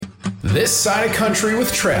This Side of Country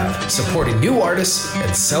with Trav, supporting new artists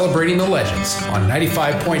and celebrating the legends on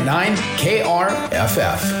 95.9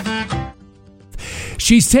 KRFF.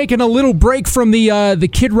 She's taking a little break from the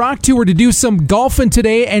Kid Rock tour to do some golfing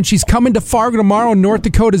today, and she's coming to Fargo tomorrow. North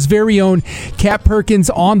Dakota's very own Kat Perkins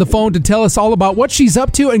on the phone to tell us all about what she's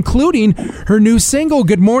up to, including her new single.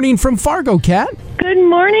 Good morning from Fargo, Kat. Good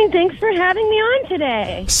morning. Thanks for having me on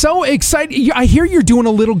today. So excited. I hear you're doing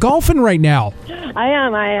a little golfing right now. I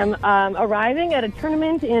am arriving at a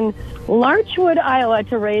tournament in Larchwood, Iowa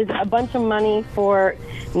to raise a bunch of money for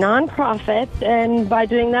nonprofits, and by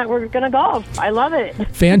doing that, we're going to golf. I love it.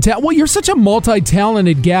 Fantastic. Well, you're such a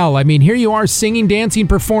multi-talented gal. I mean, here you are singing, dancing,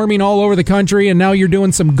 performing all over the country, and now you're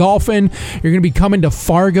doing some golfing. You're going to be coming to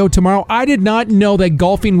Fargo tomorrow. I did not know that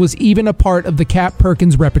golfing was even a part of the Kat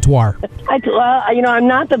Perkins repertoire. I'm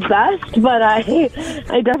not the best, but I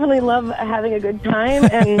definitely love having a good time,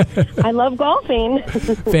 and I love golfing.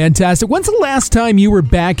 Fantastic. When's the last time you were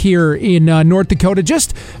back here in North Dakota,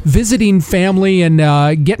 just visiting family and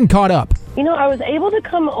getting caught up? I was able to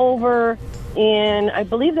come over in, I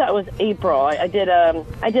believe that was April. I did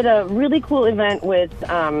a really cool event with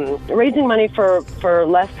raising money for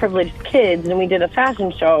less privileged kids, and we did a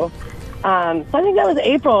fashion show. So I think that was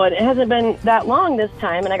April, and it hasn't been that long this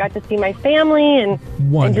time, and I got to see my family and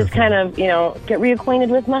just kind of, get reacquainted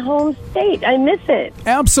with my home state. I miss it.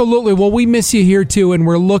 Absolutely. Well, we miss you here, too, and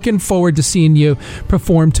we're looking forward to seeing you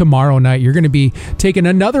perform tomorrow night. You're going to be taking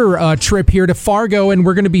another trip here to Fargo, and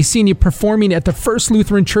we're going to be seeing you performing at the First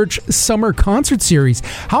Lutheran Church Summer Concert Series.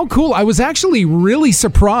 How cool. I was actually really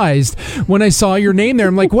surprised when I saw your name there.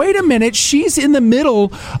 I'm like, wait a minute, she's in the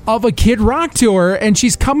middle of a Kid Rock tour, and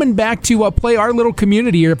she's coming back to play our little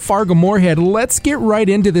community here at Fargo Moorhead. Let's get right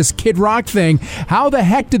into this Kid Rock thing. How the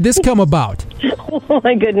heck did this come about? Oh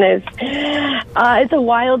my goodness. It's a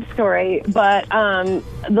wild story, but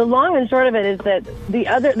the long and short of it is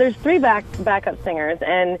that there's three backup singers,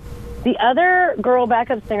 and the other girl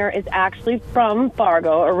backup singer is actually from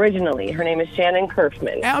Fargo originally. Her name is Shannon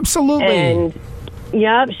Kerfman. Absolutely. And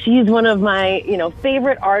yeah, she's one of my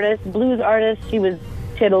favorite artists, blues artists.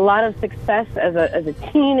 She had a lot of success as a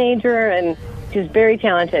teenager, and she's very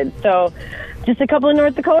talented. So just a couple of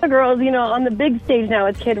North Dakota girls, on the big stage now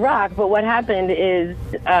with Kid Rock. But what happened is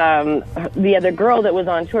the other girl that was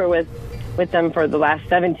on tour with them for the last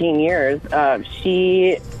 17 years,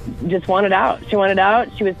 she just wanted out. She wanted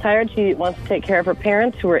out. She was tired. She wants to take care of her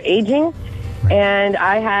parents who were aging. And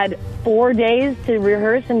I had 4 days to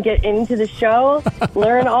rehearse and get into the show,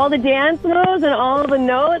 learn all the dance moves and all the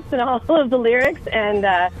notes and all of the lyrics, and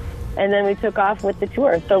then we took off with the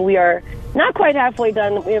tour. So we are not quite halfway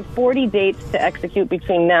done. We have 40 dates to execute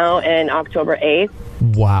between now and October 8th.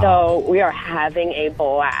 Wow. So we are having a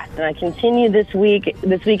blast. And I continue this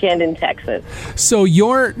weekend in Texas. So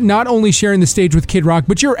you're not only sharing the stage with Kid Rock,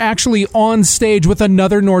 but you're actually on stage with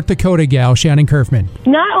another North Dakota gal, Shannon Kerfman.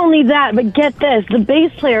 Not only that, but get this, the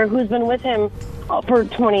bass player who's been with him for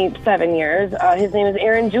 27 years, his name is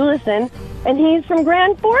Aaron Julison, and he's from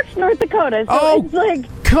Grand Forks, North Dakota. So it's like...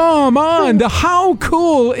 Come on. How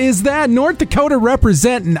cool is that? North Dakota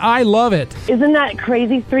representing. I love it. Isn't that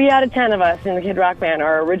crazy? 3 out of 10 of us in the Kid Rock band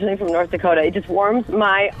are originally from North Dakota. It just warms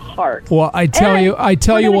my heart. Well, I tell you what.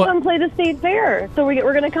 We're going to come play the state fair. So we're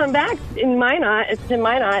going to come back in Minot. It's in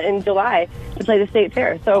Minot in July to play the state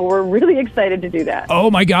fair. So we're really excited to do that. Oh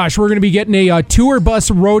my gosh. We're going to be getting a tour bus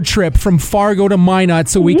road trip from Fargo to Minot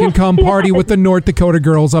so we can come party with the North Dakota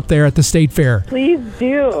girls up there at the state fair. Please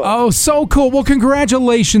do. Oh, so cool. Well,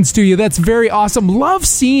 congratulations to you. That's very awesome. Love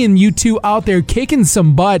seeing you two out there kicking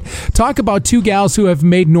some butt. Talk about two gals who have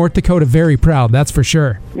made North Dakota very proud. That's for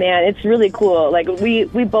sure. Man, it's really cool. Like we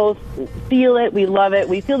both feel it. We love it.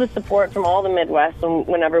 We feel the support from all the Midwest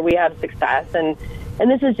whenever we have success. And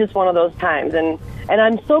this is just one of those times. And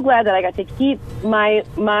I'm so glad that I got to keep my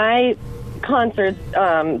concerts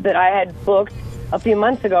that I had booked a few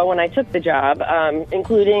months ago when I took the job,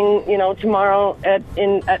 including, tomorrow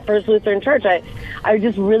at First Lutheran Church. I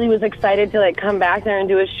just really was excited to come back there and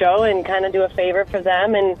do a show and kind of do a favor for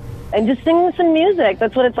them and just sing some music.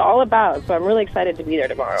 That's what it's all about. So I'm really excited to be there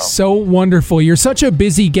tomorrow. So wonderful. You're such a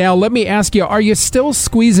busy gal. Let me ask you, are you still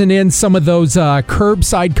squeezing in some of those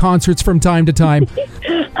curbside concerts from time to time?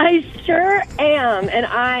 I sure am, and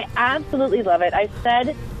I absolutely love it. I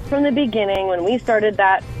said from the beginning when we started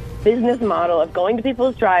that business model of going to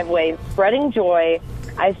people's driveways, spreading joy,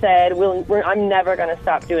 I said, I'm never going to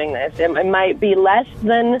stop doing this. It might be less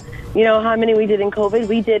than, how many we did in COVID.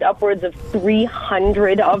 We did upwards of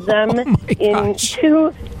 300 of them in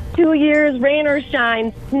 2 years, rain or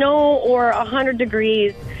shine, snow or 100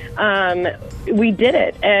 degrees. we did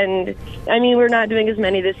it. And I mean, we're not doing as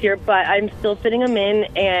many this year, but I'm still fitting them in,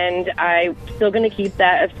 and I'm still going to keep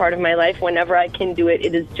that as part of my life whenever I can do it.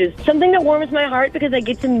 It is just something that warms my heart because I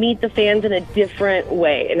get to meet the fans in a different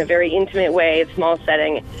way, in a very intimate way, a small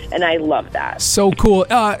setting, and I love that. So cool.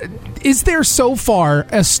 Is there so far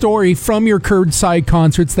a story from your curbside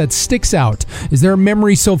concerts that sticks out? Is there a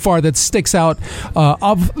memory so far that sticks out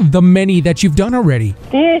of the many that you've done already?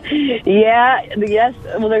 Yes.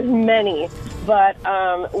 Well, there's many, but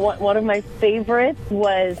one of my favorites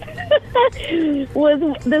was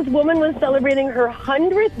this woman was celebrating her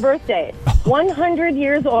 100th birthday, 100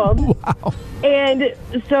 years old. Wow. And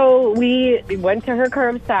so we went to her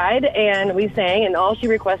curbside and we sang, and all she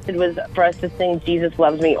requested was for us to sing Jesus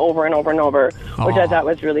Loves Me over and over and over, which I thought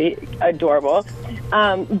was really adorable.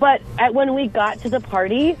 But when we got to the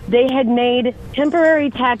party, they had made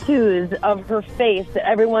temporary tattoos of her face that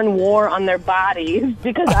everyone wore on their bodies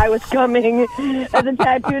because I was coming as a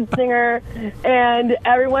tattooed singer, and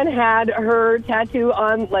everyone had her tattoo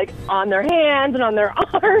on their hands and on their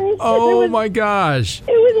arms. Oh my gosh.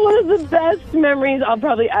 It was one of the best memories I'll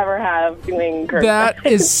probably ever have doing curbside. That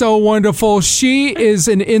is so wonderful. She is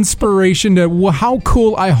an inspiration to how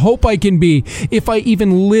cool I hope I can be if I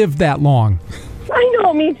even live that long. I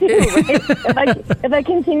know, me too. Right? if I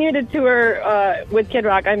continue to tour with Kid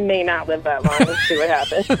Rock, I may not live that long. Let's see what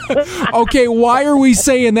happens. Okay, why are we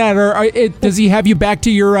saying that? Or does he have you back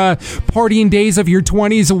to your partying days of your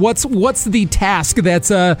 20s? What's the task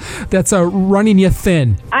that's running you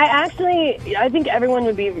thin? I think everyone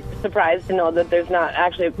would be surprised to know that there's not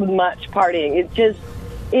actually much partying. It just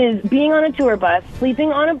is being on a tour bus,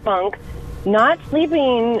 sleeping on a bunk, not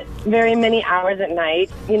sleeping very many hours at night.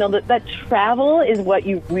 You know, that travel is what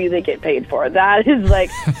you really get paid for. That is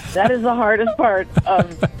that is the hardest part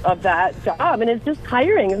of that job. And it's just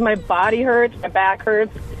tiring. My body hurts, my back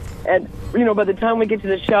hurts. And, you know, by the time we get to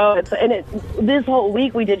the show, this whole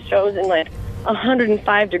week we did shows in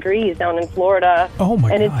 105 degrees down in Florida. Oh my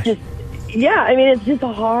gosh. And it's just, it's just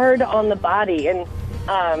hard on the body. And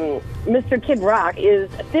Mr. Kid Rock is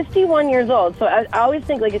 51 years old, so I always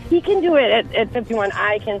think, if he can do it at 51,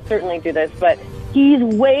 I can certainly do this, but he's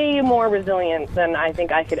way more resilient than I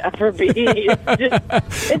think I could ever be.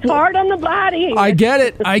 It's hard on the body. I get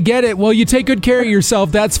it. Well, you take good care of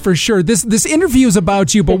yourself, that's for sure. This interview is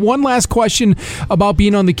about you, but one last question about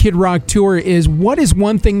being on the Kid Rock tour is, what is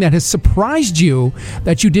one thing that has surprised you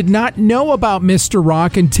that you did not know about Mr.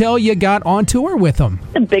 Rock until you got on tour with him?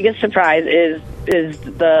 The biggest surprise is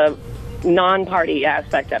the non-party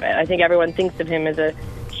aspect of it. I think everyone thinks of him as a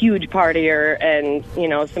huge partier and,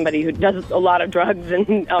 somebody who does a lot of drugs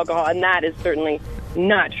and alcohol, and that is certainly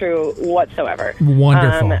not true whatsoever.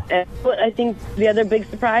 Wonderful. And I think the other big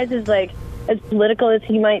surprise is, as political as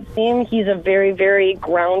he might seem, he's a very, very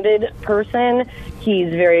grounded person. He's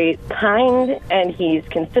very kind, and he's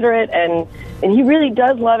considerate, and he really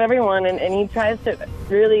does love everyone, and he tries to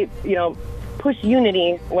really, push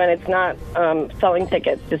unity when it's not selling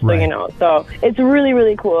tickets, just so you know. So it's really,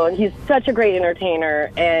 really cool. And he's such a great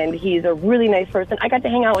entertainer, and he's a really nice person. I got to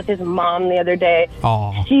hang out with his mom the other day.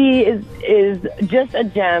 Aww. She is just a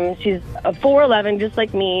gem. She's a 4'11", just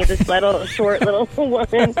like me, this little short little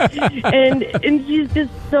woman. And she's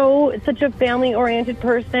just such a family-oriented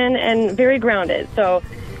person and very grounded. So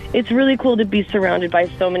it's really cool to be surrounded by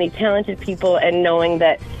so many talented people and knowing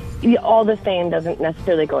that all the fame doesn't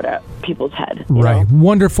necessarily go to people's head. Right. Know?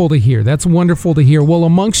 Wonderful to hear. That's wonderful to hear. Well,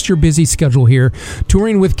 amongst your busy schedule here,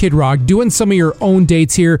 touring with Kid Rock, doing some of your own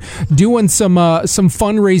dates here, doing some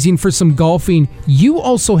fundraising for some golfing, you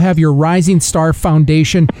also have your Rising Star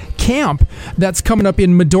Foundation camp that's coming up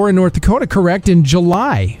in Medora, North Dakota, correct, in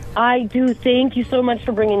July? I do. Thank you so much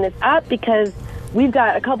for bringing this up, because we've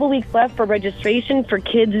got a couple weeks left for registration for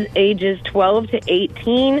kids ages 12 to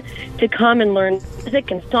 18 to come and learn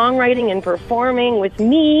music and songwriting and performing with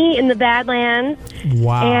me in the Badlands.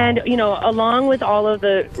 Wow. And, along with all of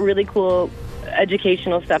the really cool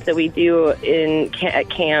educational stuff that we do at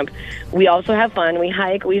camp, we also have fun. We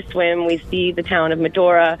hike, we swim, we see the town of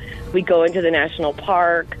Medora, we go into the national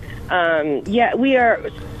park. We are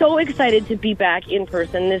so excited to be back in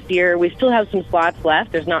person this year. We still have some slots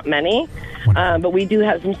left. There's not many, but we do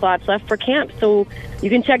have some slots left for camp. So you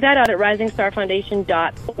can check that out at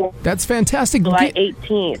risingstarfoundation.org. That's fantastic. July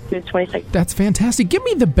 18th to 22nd. That's fantastic. Give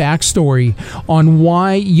me the backstory on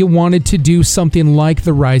why you wanted to do something like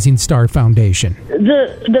the Rising Star Foundation.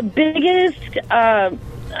 The biggest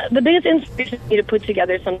inspiration for me to put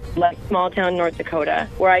together something like small town North Dakota,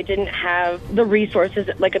 where I didn't have the resources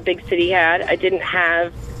like a big city had. I didn't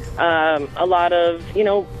have a lot of, we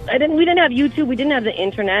didn't have YouTube, we didn't have the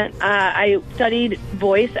internet. I studied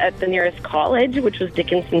voice at the nearest college, which was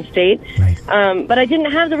Dickinson State, Right. But I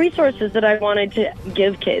didn't have the resources that I wanted to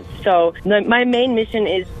give kids. So my main mission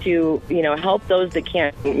is to, help those that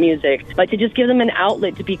can't music, but to just give them an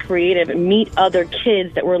outlet to be creative and meet other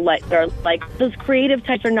kids that are like those creative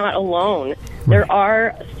types are not alone. Right. There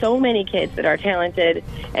are so many kids that are talented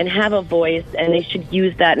and have a voice, and they should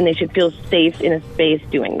use that, and they should feel safe in a space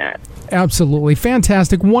doing that. Absolutely.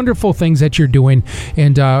 Fantastic. Wonderful things that you're doing.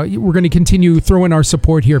 And we're going to continue throwing our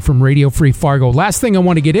support here from Radio Free Fargo. Last thing I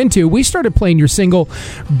want to get into, we started playing your single,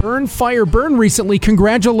 Burn, Fire, Burn, recently.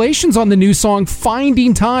 Congratulations on the new song,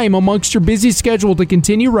 finding time amongst your busy schedule to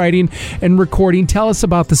continue writing and recording. Tell us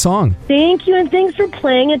about the song. Thank you, and thanks for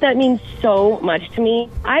playing it. That means so much to me.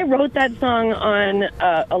 I wrote that song on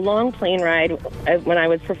a long plane ride when I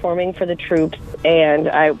was performing for the troops,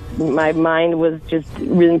 and my mind was just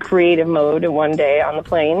in creative mode one day on the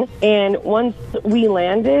plane. And once we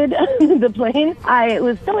landed the plane, I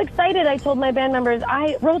was so excited. I told my band members,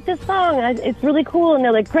 I wrote this song. It's really cool. And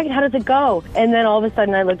they're like, great, how does it go? And then all of a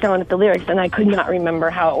sudden I looked down at the lyrics and I could not remember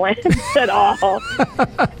how it went at all.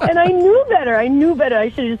 And I knew better. I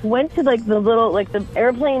should have just went to the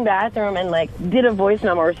airplane bathroom and did a voice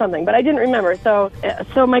memo or something, but I didn't remember. So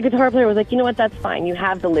my guitar player was like, you know what, that's fine. You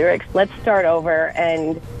have the lyrics. Let's start over.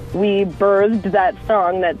 And we birthed that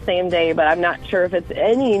song that same day, but I'm not sure if it's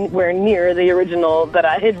anywhere near the original that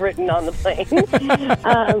I had written on the plane.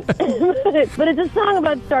 But it's a song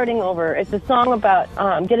about starting over. It's a song about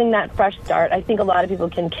getting that fresh start. I think a lot of people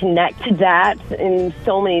can connect to that in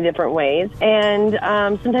so many different ways. And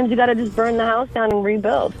sometimes you got to just burn the house down and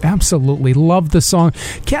rebuild. Absolutely. Love the song.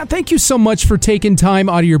 Kat, thank you so much for taking time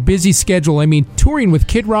out of your busy schedule. I mean, touring with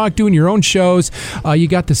Kid Rock, doing your own shows. You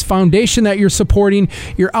got this foundation that you're supporting.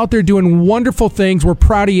 You're out there doing wonderful things. We're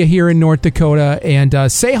proud of you here in North Dakota.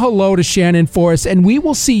 And say hello to Shannon for us. And we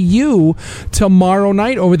will see you tomorrow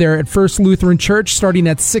night over there at First Lutheran Church, starting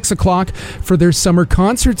at 6 o'clock for their summer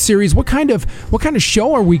concert series. What kind of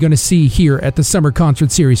show are we going to see here at the summer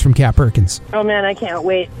concert series from Kat Perkins? Oh man, I can't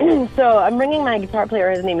wait. So I'm bringing my guitar player.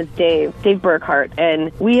 His name is Dave Burkhart,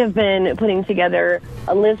 and we have been putting together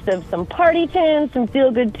a list of some party tunes, some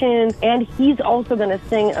feel-good tunes, and he's also going to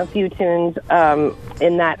sing a few tunes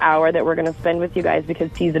in that hour that we're going to spend with you guys, because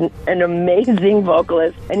he's an amazing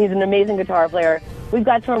vocalist and he's an amazing guitar player. We've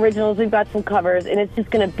got some originals, we've got some covers, and it's just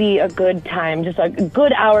going to be a good time, just a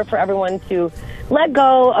good hour for everyone to let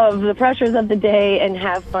go of the pressures of the day and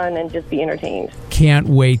have fun and just be entertained. Can't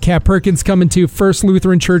wait. Kat Perkins coming to First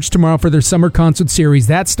Lutheran Church tomorrow for their summer concert series.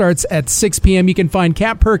 That starts at 6 p.m. You can find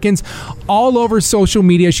Kat Perkins all over social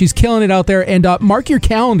media. She's killing it out there. And mark your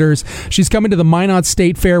calendars. She's coming to the Minot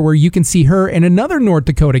State Fair, where you can see her and another North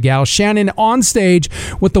Dakota gal, Shannon, on stage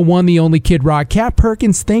with the one, the only Kid Rock. Kat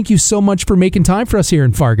Perkins, thank you so much for making time for us here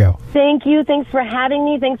in Fargo. Thank you. Thanks for having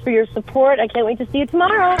me. Thanks for your support. I can't wait to see you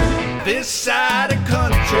tomorrow. This side of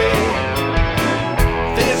country.